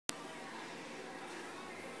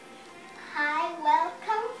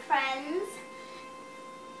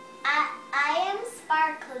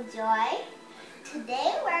Joy.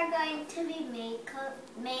 Today we're going to be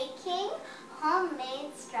making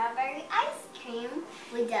homemade strawberry ice cream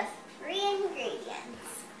with just 3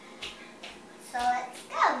 ingredients. So let's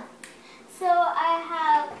go. So I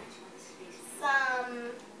have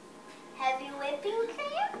some heavy whipping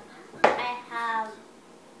cream. I have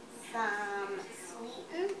some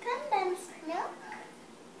sweetened condensed milk.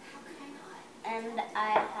 And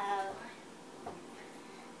I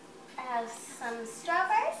have some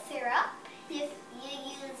strawberry syrup. You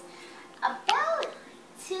use about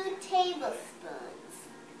 2 tablespoons.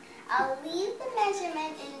 I'll leave the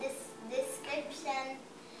measurement in this description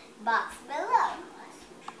box below.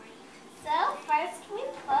 So first we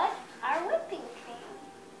put our whipping cream.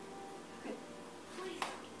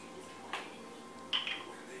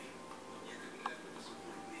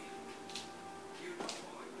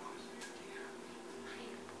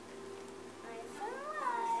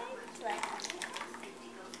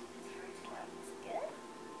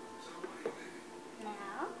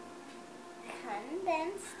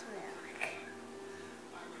 Condensed milk.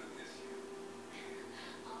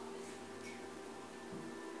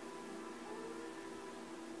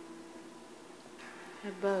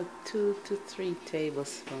 About 2 to 3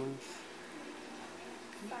 tablespoons.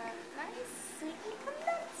 Some nice sweet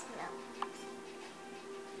condensed milk.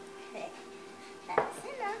 Okay, that's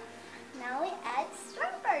enough. Now we add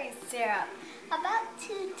strawberry syrup. About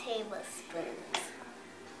 2 tablespoons.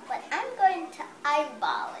 But I'm going to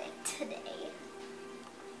eyeball it today.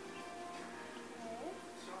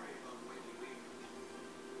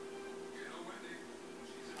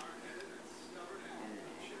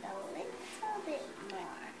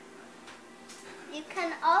 You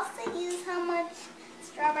can also use how much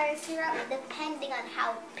strawberry syrup depending on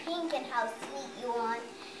how pink and how sweet you want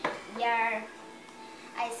your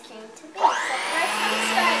ice cream to be. So first I'm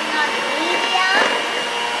starting on medium.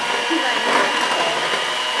 We're going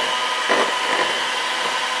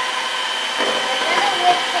to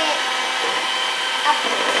whip it up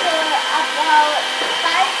to about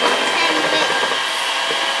 5 to 10 minutes.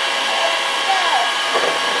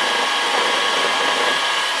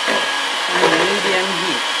 Medium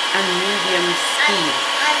heat and medium speed.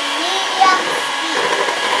 On medium speed.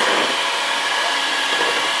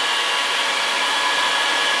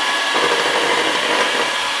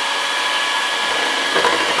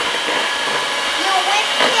 You whip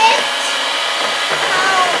it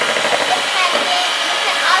you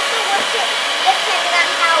can also whip it depending on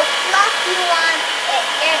how fluffy you want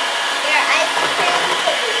your ice cream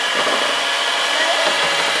to be. So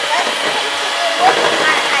let's continue whipping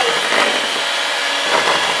our ice cream.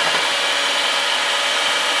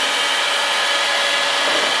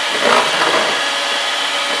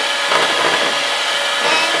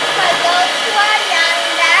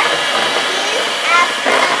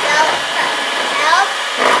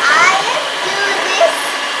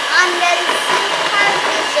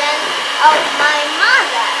 Of my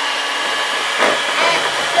mother. And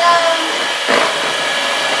so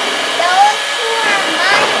those who are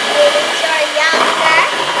my age or younger,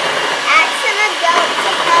 ask an adult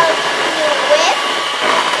to help you whip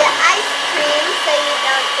the ice cream so you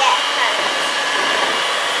don't get hurt.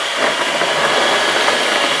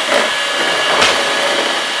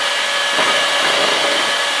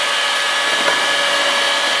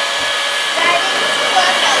 Starting to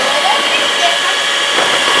look a little bit different.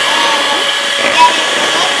 Get it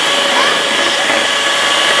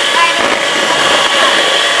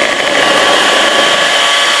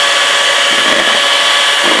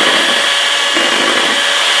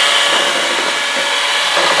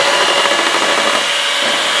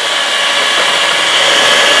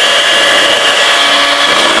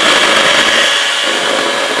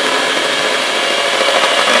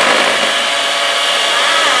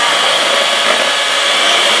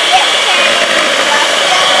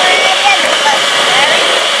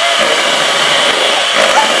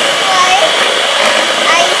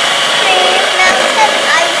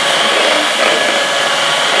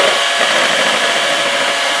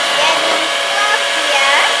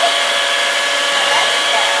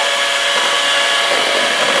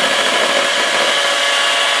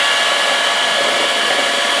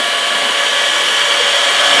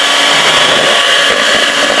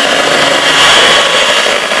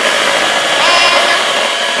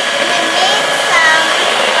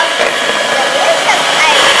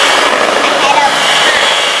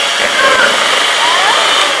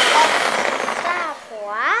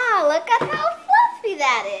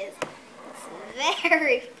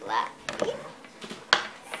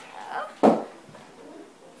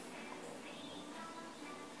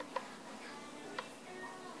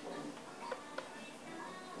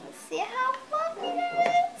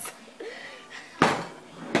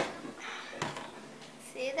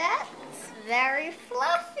that? It's very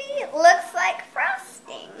fluffy. Looks like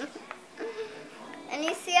frosting. And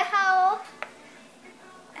you see how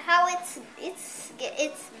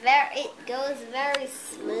it goes very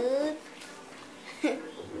smooth.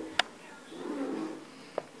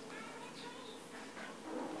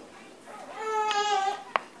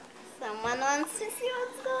 Someone wants to see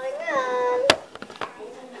what's going on.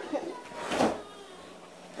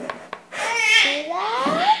 See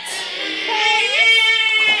that?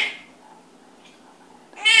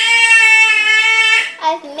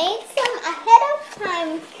 I've made some ahead of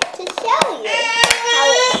time to show you how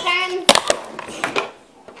it turns out.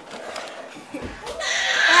 It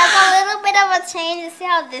has a little bit of a change. You see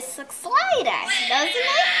how this looks lighter, doesn't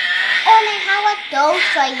it? Only how it goes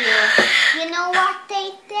for you. You know what they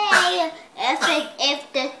say? If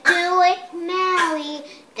the do it Mary,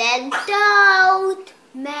 then don't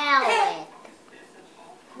marry it.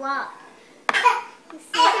 What? You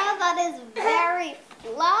see how that is very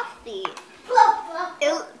fluffy?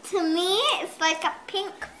 To me, it's like a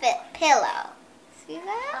pink fit pillow. See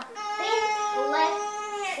that? A pink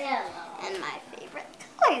pillow. And my favorite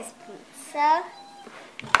color is pink. So,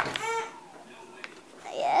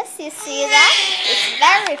 yes, you see that? It's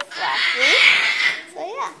very fluffy. So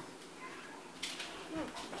yeah.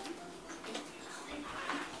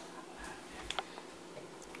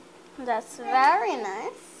 That's very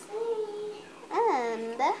nice.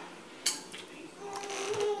 And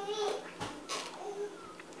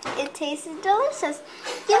it tastes delicious.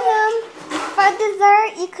 For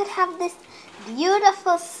dessert, you could have this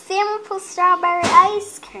beautiful, simple strawberry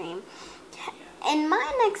ice cream. In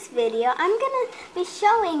my next video, I'm going to be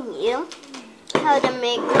showing you how to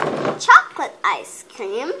make chocolate ice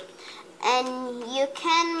cream. And you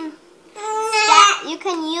can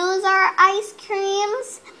use our ice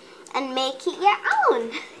creams and make it your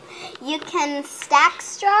own. You can stack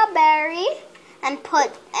strawberry and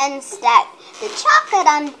stack the chocolate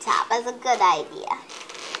on top as a good idea.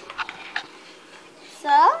 So,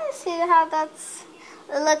 you see how it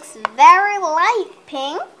looks very light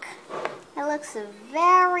pink. It looks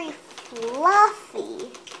very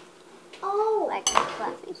fluffy. Oh, like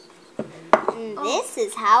fluffy. And this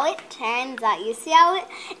is how it turns out. You see how to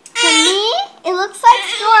me, it looks like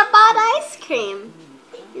store-bought ice cream.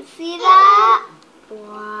 You see that?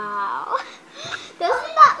 Wow.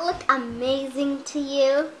 Doesn't that look amazing to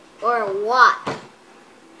you? Or what?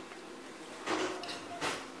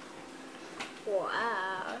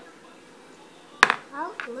 Wow.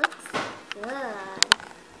 That looks good.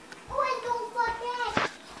 Oh, and don't forget,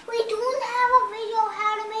 we don't have a video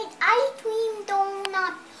how to make ice cream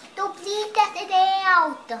donuts. So please get the day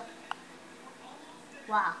out.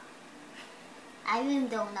 Wow. Ice cream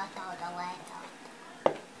donuts all the way out.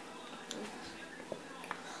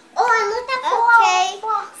 Oh, and look at Okay.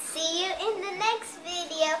 See you in the next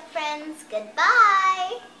video, friends. Goodbye.